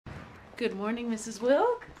Good morning, Mrs.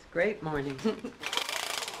 Wilk. Great morning.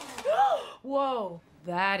 Whoa,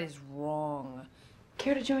 that is wrong.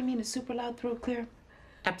 Care to join me in a super loud throat clear?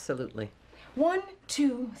 Absolutely. 1,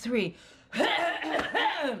 2, 3.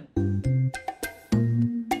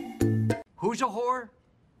 Who's a whore?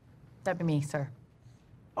 That'd be me, sir.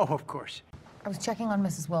 Oh, of course. I was checking on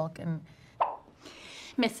Mrs. Wilk and...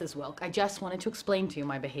 Mrs. Wilk, I just wanted to explain to you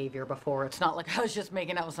my behavior before. It's not like I was just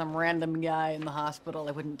making out with some random guy in the hospital.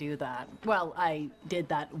 I wouldn't do that. Well, I did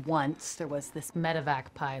that once. There was this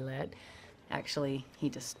medevac pilot. Actually, he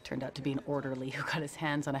just turned out to be an orderly who got his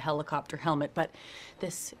hands on a helicopter helmet, but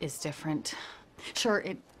this is different. Sure,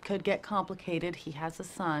 it could get complicated. He has a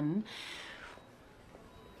son.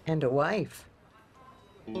 And a wife.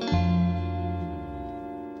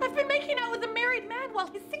 I've been making out with a married man while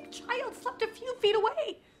his sick child slept a few feet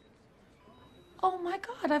away. Oh my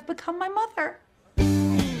God, I've become my mother.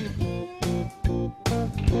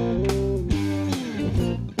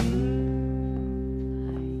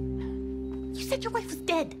 You said your wife was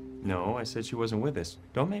dead. No, I said she wasn't with us.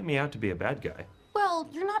 Don't make me out to be a bad guy. Well,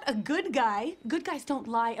 you're not a good guy. Good guys don't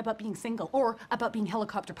lie about being single or about being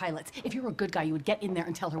helicopter pilots. If you were a good guy, you would get in there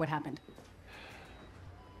and tell her what happened.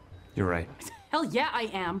 You're right. Hell yeah, I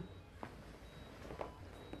am.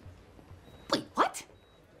 Wait, what?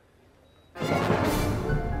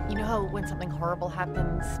 You know how when something horrible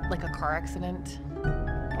happens, like a car accident,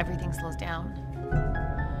 everything slows down?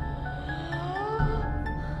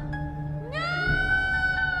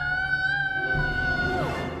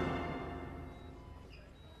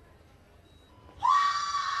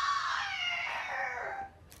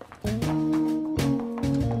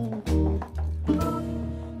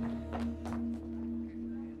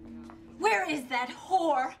 Where is that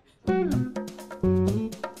whore?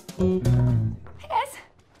 Hey guys,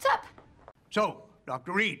 what's up? So,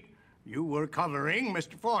 Dr. Reed, you were covering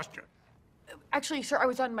Mr. Foster. Actually, sir, I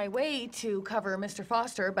was on my way to cover Mr.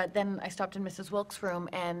 Foster, but then I stopped in Mrs. Wilk's room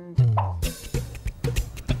and...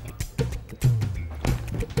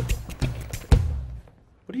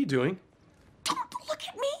 What are you doing? Don't look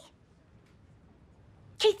at me.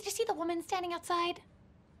 Keith, did you see the woman standing outside?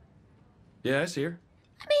 Yeah, I see her.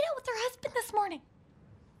 I made out with her husband this morning.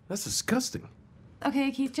 That's disgusting.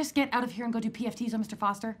 Okay, Keith, just get out of here and go do PFTs on Mr.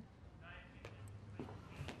 Foster.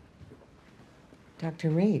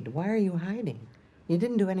 Dr. Reed, why are you hiding? You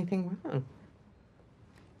didn't do anything wrong.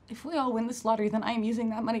 If we all win this lottery, then I am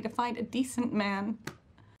using that money to find a decent man.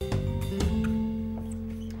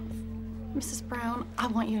 Mrs. Brown, I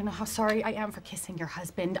want you to know how sorry I am for kissing your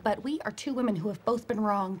husband, but we are two women who have both been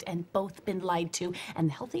wronged and both been lied to, and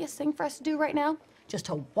the healthiest thing for us to do right now, just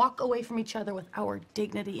to walk away from each other with our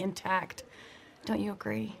dignity intact. Don't you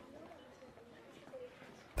agree?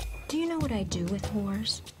 Do you know what I do with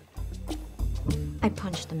whores? I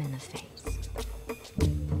punch them in the face.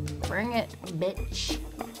 Bring it, bitch.